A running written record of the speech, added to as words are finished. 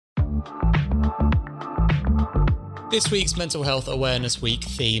This week's Mental Health Awareness Week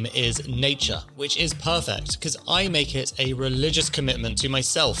theme is nature, which is perfect because I make it a religious commitment to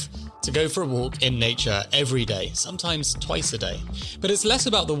myself to go for a walk in nature every day, sometimes twice a day. But it's less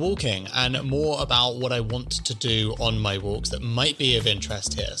about the walking and more about what I want to do on my walks that might be of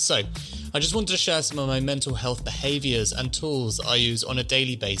interest here. So I just wanted to share some of my mental health behaviors and tools I use on a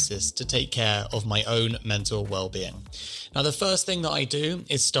daily basis to take care of my own mental well-being. Now, the first thing that I do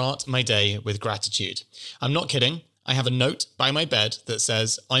is start my day with gratitude. I'm not kidding. I have a note by my bed that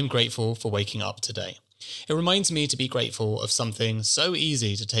says, "I'm grateful for waking up today." It reminds me to be grateful of something so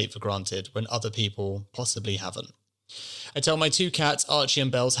easy to take for granted when other people possibly haven't. I tell my two cats, Archie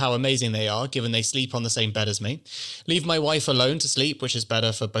and Bells, how amazing they are, given they sleep on the same bed as me. Leave my wife alone to sleep, which is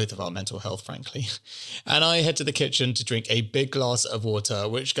better for both of our mental health, frankly. And I head to the kitchen to drink a big glass of water,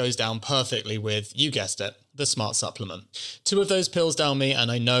 which goes down perfectly with, you guessed it, the Smart Supplement. 2 of those pills down me,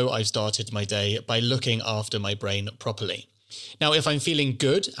 and I know I've started my day by looking after my brain properly. Now, if I'm feeling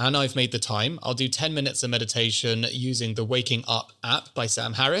good and I've made the time, I'll do 10 minutes of meditation using the Waking Up app by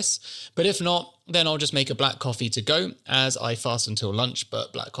Sam Harris. But if not, then I'll just make a black coffee to go as I fast until lunch,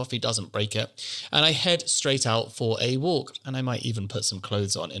 but black coffee doesn't break it. And I head straight out for a walk, and I might even put some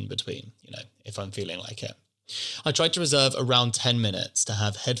clothes on in between, if I'm feeling like it. I try to reserve around 10 minutes to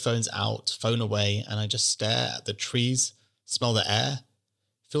have headphones out, phone away, and I just stare at the trees, smell the air,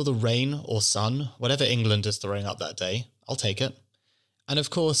 feel the rain or sun, whatever England is throwing up that day. I'll take it. And of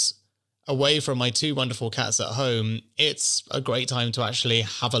course, away from my 2 wonderful cats at home, it's a great time to actually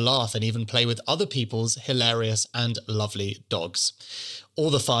have a laugh and even play with other people's hilarious and lovely dogs. All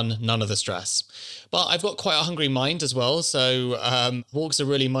the fun, none of the stress. But I've got quite a hungry mind as well, so walks are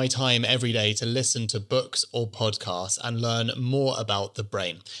really my time every day to listen to books or podcasts and learn more about the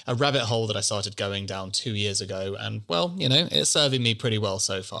brain. A rabbit hole that I started going down 2 years ago, and well, it's serving me pretty well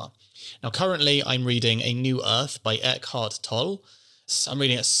so far. Now, currently, I'm reading A New Earth by Eckhart Tolle. I'm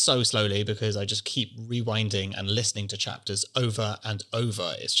reading it so slowly because I just keep rewinding and listening to chapters over and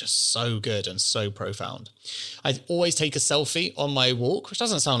over. It's just so good and so profound. I always take a selfie on my walk, which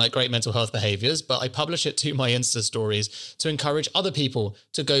doesn't sound like great mental health behaviors, but I publish it to my Insta stories to encourage other people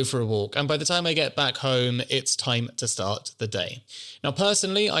to go for a walk. And by the time I get back home, it's time to start the day. Now,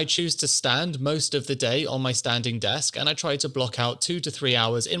 personally, I choose to stand most of the day on my standing desk, and I try to block out 2 to 3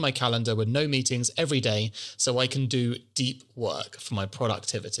 hours in my calendar with no meetings every day so I can do deep work for my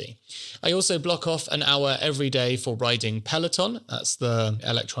productivity. I also block off an hour every day for riding Peloton. That's the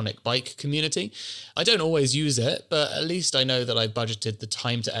electronic bike community. I don't always use it, but at least I know that I budgeted the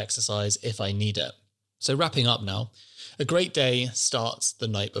time to exercise if I need it. So wrapping up now, a great day starts the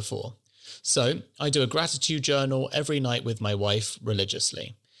night before. So I do a gratitude journal every night with my wife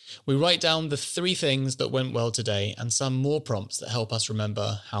religiously. We write down the 3 things that went well today and some more prompts that help us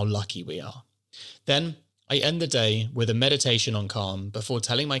remember how lucky we are. Then I end the day with a meditation on calm before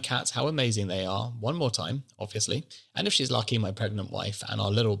telling my cats how amazing they are, one more time, obviously, and if she's lucky, my pregnant wife and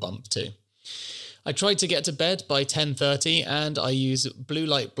our little bump too. I tried to get to bed by 10:30 and I use blue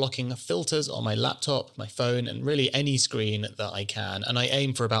light blocking filters on my laptop, my phone, and really any screen that I can. And I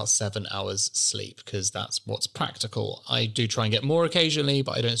aim for about 7 hours sleep because that's what's practical. I do try and get more occasionally,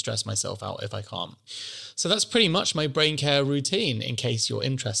 but I don't stress myself out if I can't. So that's pretty much my brain care routine, in case you're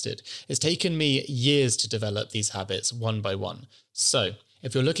interested. It's taken me years to develop these habits one by one. So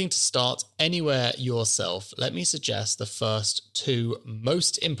if you're looking to start anywhere yourself, let me suggest the first 2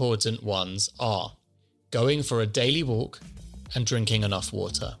 most important ones are going for a daily walk and drinking enough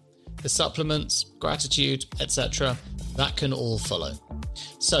water. The supplements, gratitude, etc., that can all follow.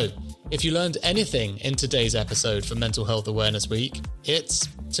 So if you learned anything in today's episode for Mental Health Awareness Week, it's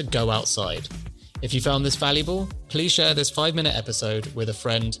to go outside. If you found this valuable, please share this 5-minute episode with a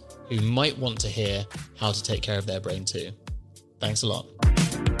friend who might want to hear how to take care of their brain too. Thanks a lot.